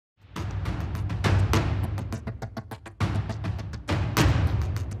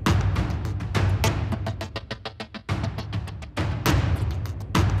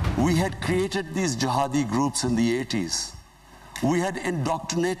We had created these jihadi groups in the 80s. We had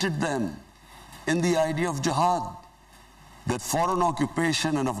indoctrinated them in the idea of jihad, that foreign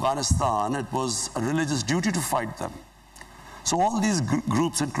occupation in Afghanistan, it was a religious duty to fight them. So all these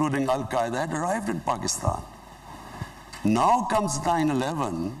groups, including Al-Qaeda, had arrived in Pakistan. Now comes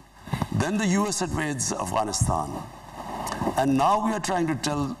 9/11, then the US invades Afghanistan. And now we are trying to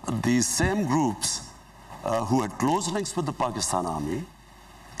tell these same groups who had close links with the Pakistan army,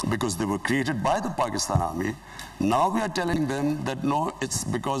 because they were created by the Pakistan army, now we are telling them that no, it's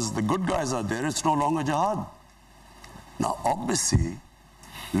because the good guys are there, it's no longer jihad. Now obviously,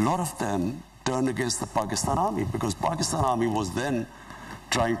 a lot of them turned against the Pakistan army, because Pakistan army was then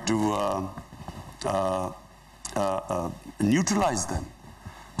trying to neutralize them.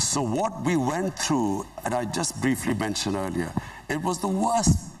 So what we went through, and I just briefly mentioned earlier, it was the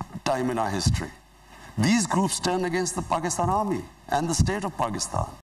worst time in our history. These groups turned against the Pakistan army and the state of Pakistan.